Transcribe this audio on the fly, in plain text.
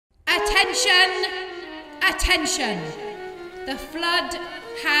Attention! Attention! The flood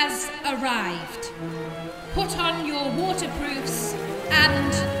has arrived. Put on your waterproofs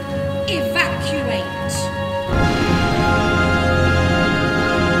and evacuate.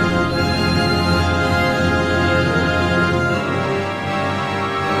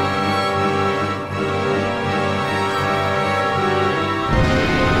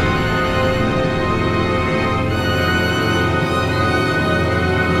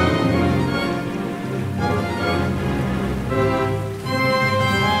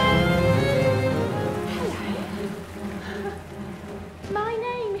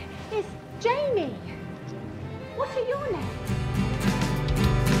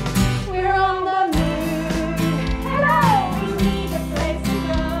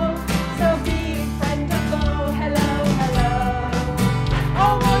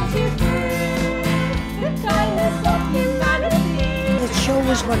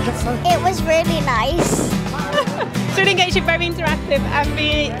 Was wonderful. It was really nice. It's really engaging, very interactive, and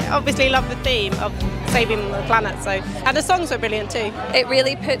we obviously love the theme of saving the planet. And the songs were brilliant too. It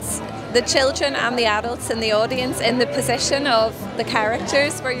really puts the children and the adults in the audience in the position of the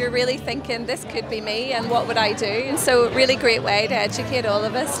characters, where you're really thinking, this could be me, and what would I do? And so, really great way to educate all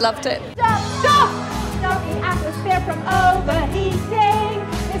of us. Loved it. Stop! Stop! Stop the atmosphere from overheating.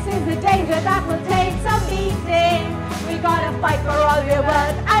 This is a danger that will take some beating. We gotta fight for all your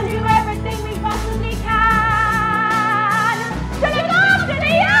worth